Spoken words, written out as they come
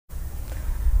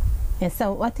And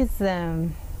so what is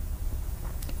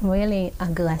really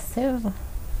aggressive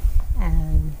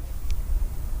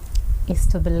is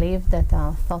to believe that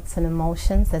our thoughts and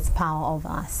emotions has power over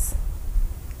us.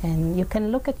 And you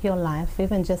can look at your life,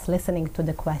 even just listening to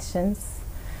the questions,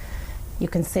 you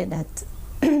can see that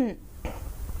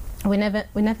we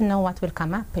never know what will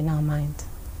come up in our mind,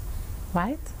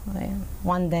 right?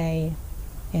 One day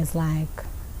is like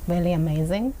really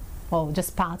amazing, or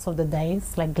just parts of the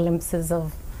days, like glimpses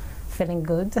of feeling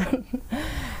good.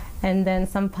 And then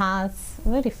some parts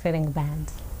really feeling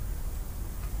bad,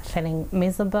 feeling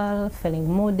miserable, feeling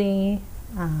moody,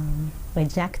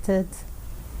 rejected,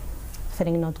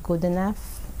 feeling not good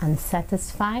enough,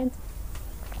 unsatisfied,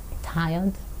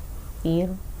 tired,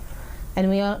 ill. And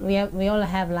we all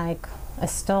have like a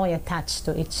story attached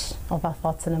to each of our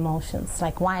thoughts and emotions,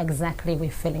 like why exactly we're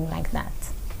feeling like that.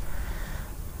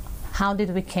 How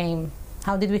did we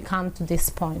come to this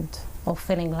point of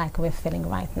feeling like we're feeling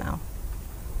right now?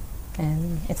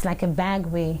 And it's like a bag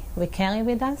we carry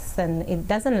with us, and it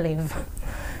doesn't leave.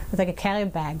 It's like a carry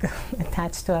bag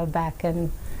attached to our back,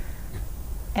 and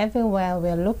everywhere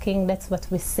we're looking, that's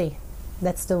what we see.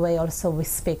 That's the way also we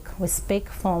speak. We speak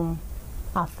from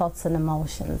our thoughts and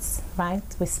emotions, right?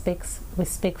 We speak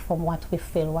from what we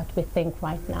feel, what we think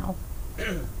right now.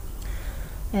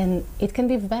 And it can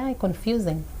be very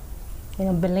confusing, you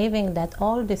know, believing that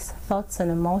all these thoughts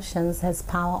and emotions has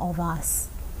power over us.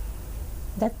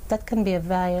 That can be a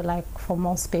very, like, for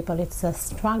most people, it's a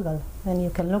struggle. And you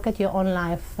can look at your own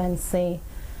life and see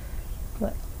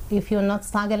if you're not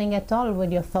struggling at all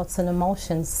with your thoughts and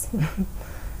emotions.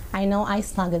 I know I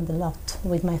struggled a lot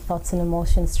with my thoughts and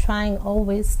emotions, trying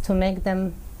always to make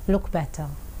them look better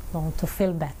or to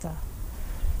feel better,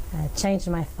 change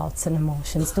my thoughts and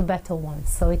emotions to better ones.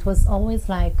 So it was always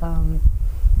like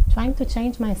trying to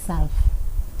change myself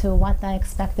to what I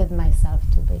expected myself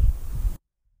to be.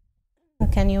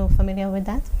 Can you familiar with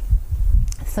that?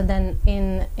 So then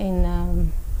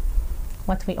in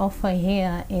what we offer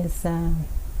here is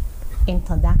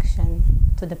introduction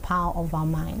to the power of our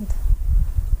mind.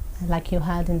 Like you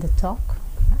heard in the talk,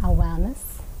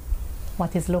 awareness,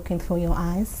 what is looking through your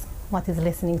eyes, what is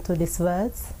listening to these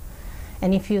words.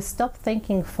 And if you stop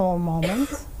thinking for a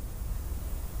moment,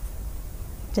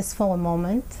 just for a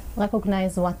moment,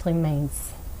 recognize what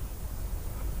remains.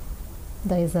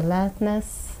 There is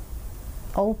alertness,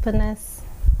 openness,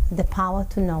 the power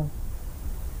to know.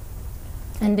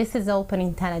 And this is open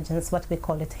intelligence, what we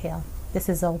call it here. This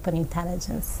is open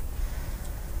intelligence.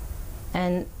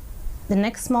 And the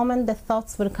next moment the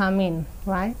thoughts will come in,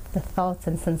 right? The thoughts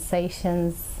and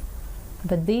sensations.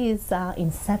 But these are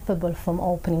inseparable from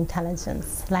open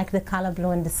intelligence, like the color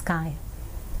blue in the sky.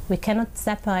 We cannot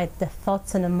separate the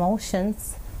thoughts and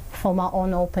emotions from our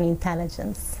own open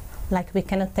intelligence, like we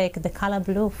cannot take the color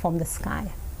blue from the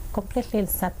sky. Completely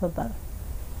inseparable.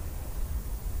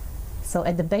 So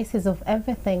at the basis of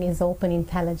everything is open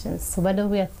intelligence. So whether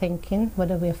we are thinking,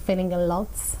 whether we are feeling a lot,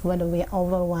 whether we are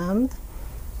overwhelmed,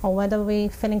 or whether we're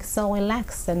feeling so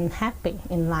relaxed and happy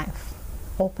in life,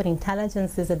 open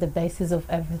intelligence is at the basis of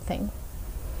everything.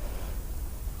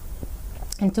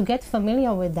 And to get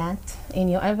familiar with that in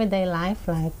your everyday life,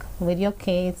 like with your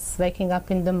kids, waking up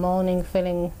in the morning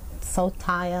feeling so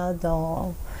tired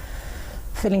or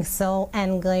feeling so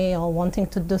angry or wanting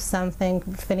to do something,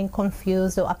 feeling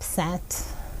confused or upset.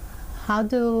 How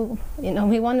do, you know,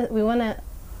 we want to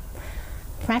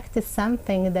practice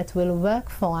something that will work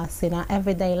for us in our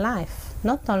everyday life,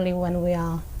 not only when we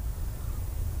are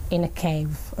in a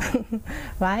cave,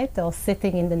 right? Or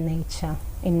sitting in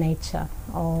nature,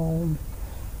 or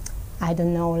I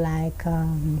don't know, like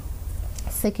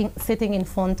sitting in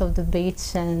front of the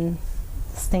beach and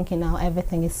thinking how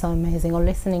everything is so amazing, or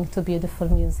listening to beautiful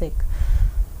music.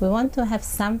 We want to have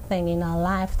something in our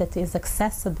life that is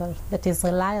accessible, that is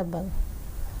reliable.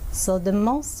 So the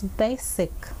most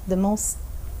basic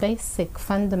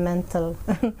fundamental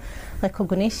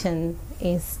recognition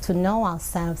is to know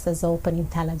ourselves as open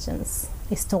intelligence,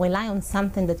 is to rely on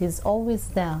something that is always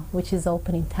there, which is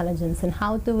open intelligence. And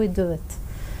how do we do it?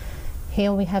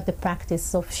 Here we have the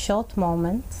practice of short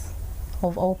moments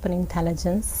of open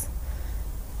intelligence,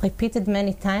 repeated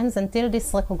many times until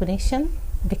this recognition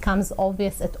becomes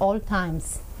obvious at all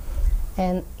times.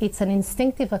 And it's an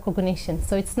instinctive recognition,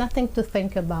 so it's nothing to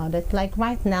think about it. Like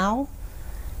right now,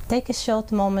 take a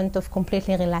short moment of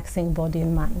completely relaxing body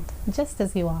and mind, just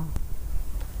as you are.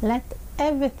 Let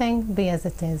everything be as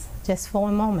it is, just for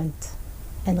a moment,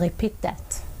 and repeat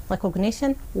that.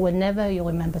 Recognition whenever you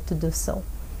remember to do so.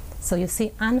 So you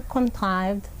see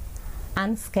uncontrived,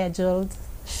 unscheduled,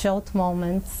 short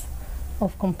moments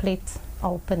of complete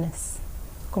openness,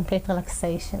 complete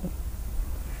relaxation.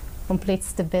 complete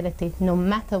stability, no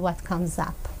matter what comes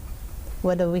up.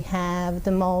 Whether we have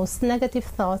the most negative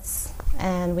thoughts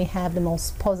and we have the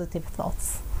most positive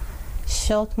thoughts.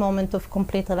 Short moment of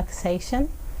complete relaxation,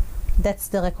 that's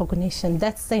the recognition,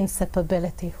 that's the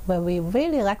inseparability, where we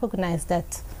really recognize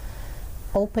that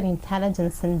open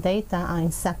intelligence and data are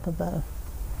inseparable.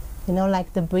 You know,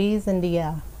 like the breeze and the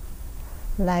air,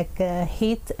 like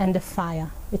heat and the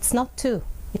fire. It's not two.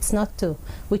 It's not two.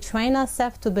 We train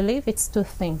ourselves to believe it's two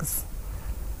things.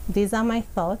 These are my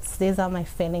thoughts, these are my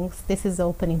feelings, this is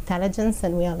open intelligence,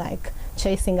 and we are like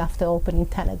chasing after open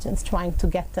intelligence, trying to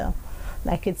get there.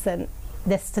 Like it's a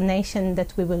destination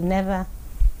that we will never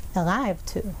arrive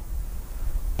to.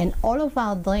 And all of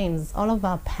our dreams, all of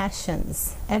our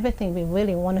passions, everything we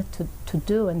really wanted to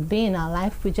do and be in our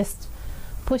life, we just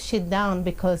push it down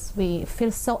because we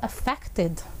feel so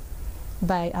affected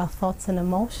by our thoughts and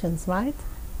emotions, right?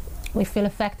 We feel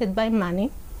affected by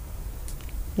money.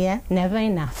 Yeah, never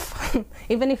enough.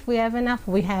 Even if we have enough,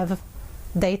 we have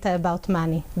data about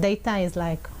money. Data is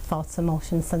like thoughts,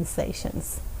 emotions,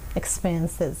 sensations,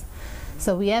 experiences.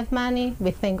 So we have money,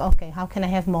 we think, okay, how can I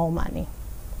have more money?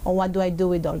 Or what do I do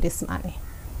with all this money?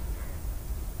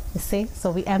 You see?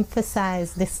 So we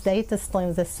emphasize this data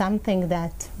streams as something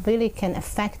that really can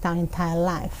affect our entire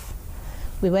life.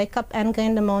 We wake up angry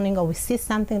in the morning, or we see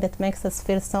something that makes us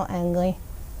feel so angry,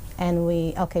 and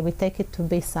we take it to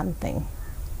be something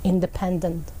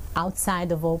independent,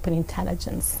 outside of open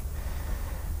intelligence.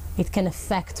 It can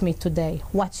affect me today.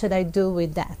 What should I do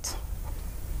with that?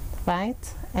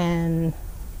 Right? And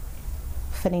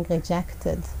feeling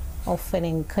rejected or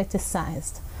feeling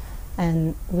criticized.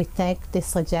 And we take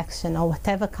this rejection or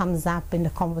whatever comes up in the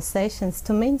conversations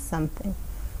to mean something.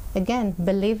 Again,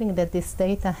 believing that this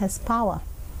data has power.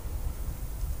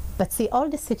 But see, all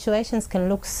these situations can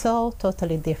look so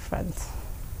totally different.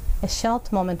 A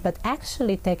short moment, but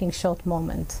actually taking short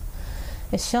moment.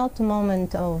 A short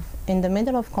moment of, in the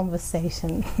middle of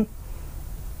conversation,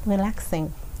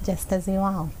 relaxing, just as you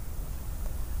are.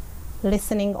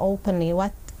 Listening openly.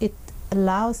 What it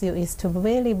allows you is to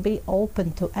really be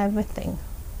open to everything.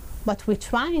 What we're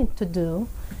trying to do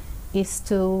is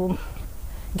to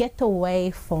get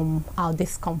away from our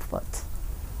discomfort.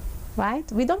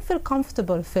 Right? We don't feel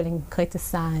comfortable feeling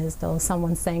criticized or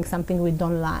someone saying something we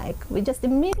don't like. We just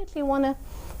immediately want to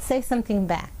say something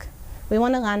back. We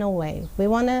want to run away. We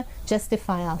want to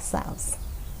justify ourselves.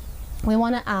 We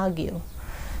want to argue.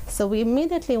 So we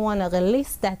immediately want to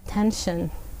release that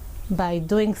tension by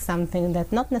doing something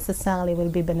that not necessarily will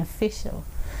be beneficial.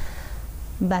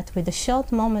 But with a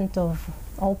short moment of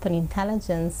open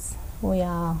intelligence, we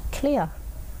are clear.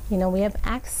 You know, we have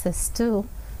access to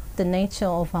the nature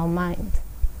of our mind.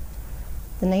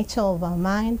 The nature of our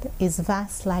mind is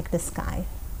vast like the sky.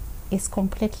 It's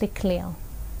completely clear.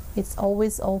 It's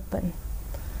always open.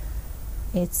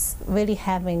 It's really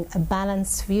having a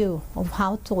balanced view of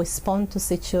how to respond to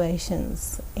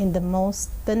situations in the most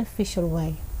beneficial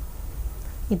way.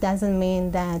 It doesn't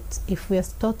mean that if we are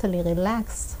totally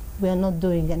relaxed, we are not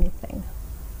doing anything.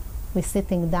 We're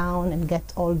sitting down and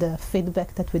get all the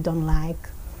feedback that we don't like,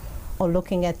 or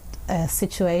looking at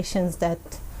situations that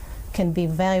can be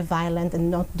very violent and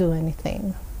not do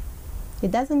anything.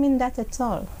 It doesn't mean that at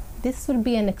all. This will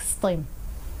be an extreme.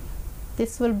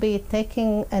 This will be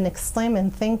taking an extreme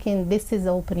and thinking this is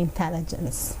open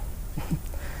intelligence.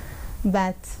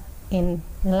 But in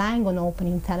relying on open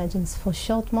intelligence for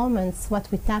short moments, what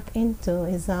we tap into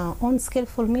is our own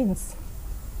skillful means.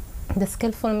 The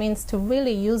skillful means to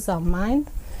really use our mind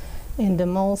in the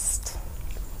most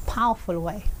powerful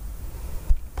way.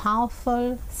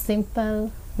 Powerful,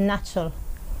 simple, natural.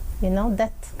 You know,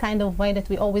 that kind of way that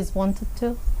we always wanted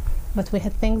to, but we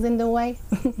had things in the way.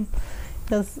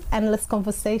 Those endless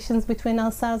conversations between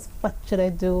ourselves. What should I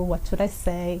do? What should I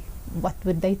say? What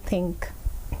would they think?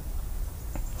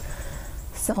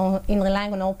 So in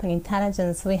relying on open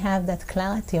intelligence, we have that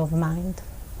clarity of mind.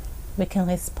 We can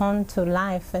respond to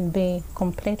life and be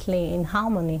completely in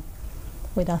harmony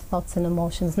with our thoughts and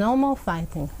emotions. No more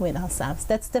fighting with ourselves.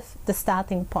 That's the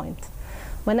starting point.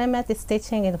 When I met this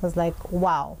teaching, it was like,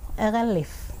 wow, a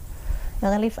relief. A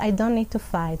relief. I don't need to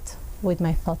fight with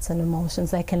my thoughts and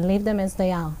emotions. I can leave them as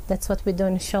they are. That's what we do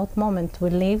in a short moment.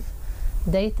 We leave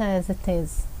data as it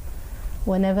is.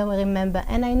 Whenever we remember,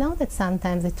 and I know that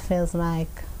sometimes it feels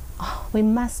like, oh, we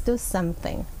must do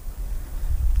something.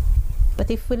 But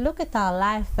if we look at our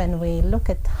life and we look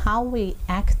at how we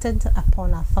acted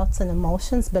upon our thoughts and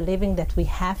emotions, believing that we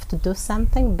have to do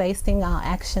something, basing our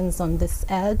actions on this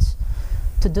urge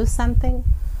to do something,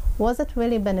 was it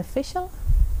really beneficial?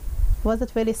 Was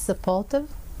it really supportive?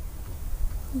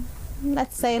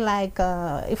 let's say like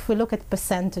if we look at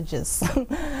percentages,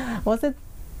 was it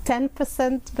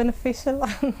 10% beneficial?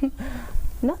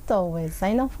 Not always.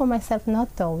 I know for myself,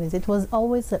 not always. It was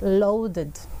always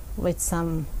loaded with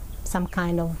some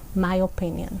kind of my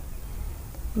opinion,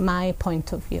 my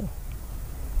point of view,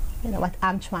 what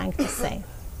I'm trying to say.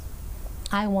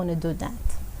 I want to do that.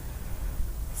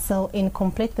 So in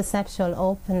complete perceptual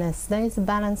openness, there is a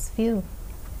balanced view.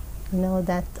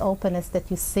 That openness that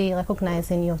you see,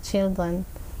 recognize in your children,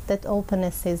 that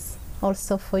openness is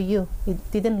also for you.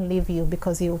 It didn't leave you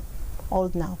because you're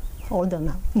older now,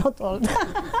 not old.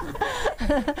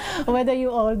 Whether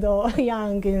you're old or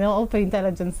young, open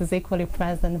intelligence is equally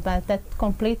present, but that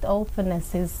complete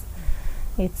openness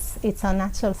it's a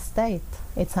natural state,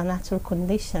 it's a natural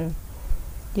condition.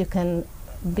 You can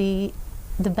be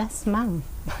the best mom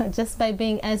just by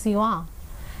being as you are.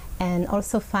 And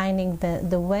also finding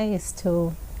the ways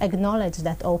to acknowledge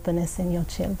that openness in your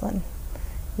children,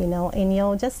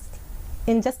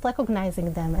 in just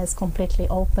recognizing them as completely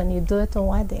open. You do it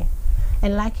already,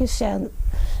 and like you shared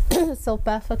so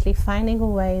perfectly, finding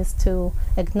ways to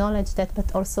acknowledge that,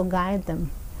 but also guide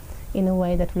them in a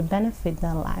way that will benefit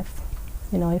their life.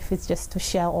 If it's just to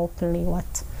share openly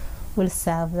what will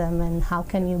serve them and how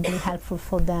can you be helpful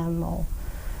for them, or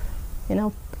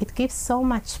it gives so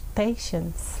much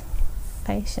patience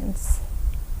that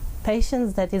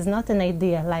is not an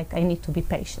idea like I need to be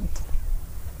patient.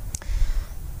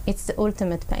 It's the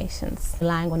ultimate patience,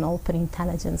 relying on open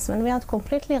intelligence. When we are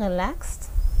completely relaxed,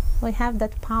 we have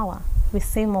that power. We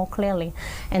see more clearly.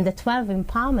 And the 12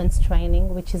 empowerments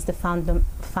training, which is the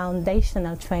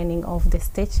foundational training of this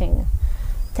teaching,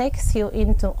 takes you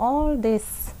into all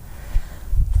these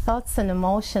thoughts and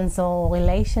emotions or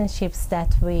relationships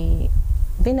that we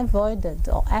been avoided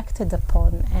or acted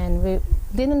upon, and we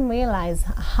didn't realize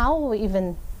how we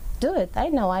even do it. I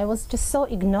know I was just so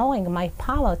ignoring my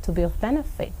power to be of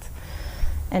benefit,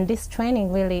 and this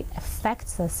training really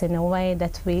affects us in a way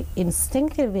that we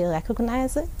instinctively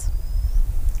recognize it,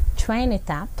 train it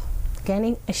up,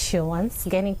 gaining assurance,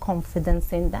 gaining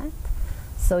confidence in that,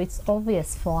 so it's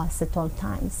obvious for us at all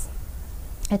times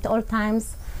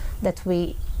that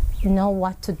we know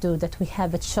what to do, that we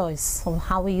have a choice of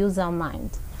how we use our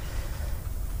mind.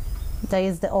 There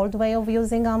is the old way of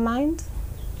using our mind,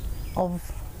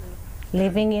 of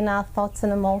living in our thoughts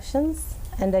and emotions,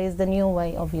 and there is the new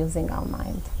way of using our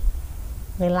mind,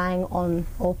 relying on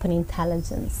open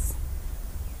intelligence,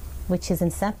 which is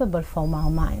inseparable from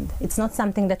our mind. It's not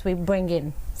something that we bring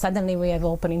in. Suddenly we have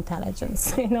open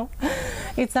intelligence,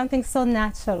 It's something so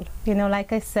natural,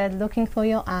 like I said, looking through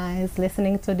your eyes,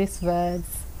 listening to these words,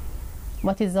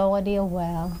 what is already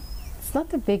aware. It's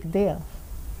not a big deal,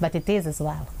 but it is as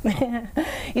well.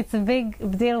 It's a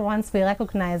big deal once we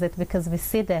recognize it, because we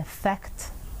see the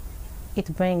effect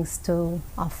it brings to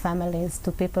our families,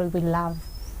 to people we love,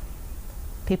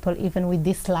 people even we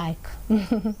dislike.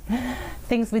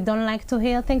 Things we don't like to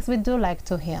hear, things we do like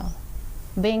to hear.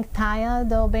 Being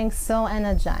tired or being so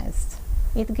energized,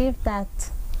 it gives that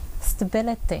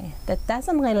stability that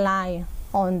doesn't rely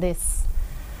on this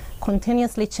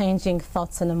continuously changing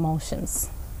thoughts and emotions.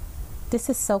 This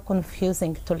is so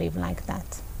confusing to live like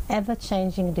that,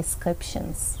 ever-changing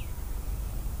descriptions.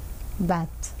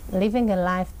 But living a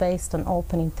life based on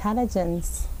open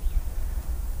intelligence,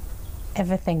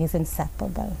 everything is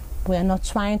inseparable. We are not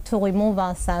trying to remove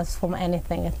ourselves from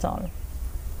anything at all.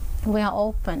 We are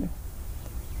open.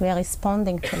 We are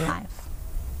responding to life.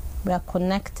 We are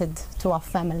connected to our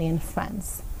family and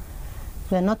friends.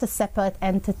 We are not a separate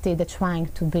entity that's trying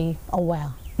to be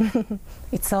aware.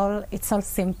 It's all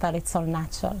simple, it's all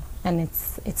natural, and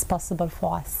it's possible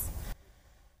for us.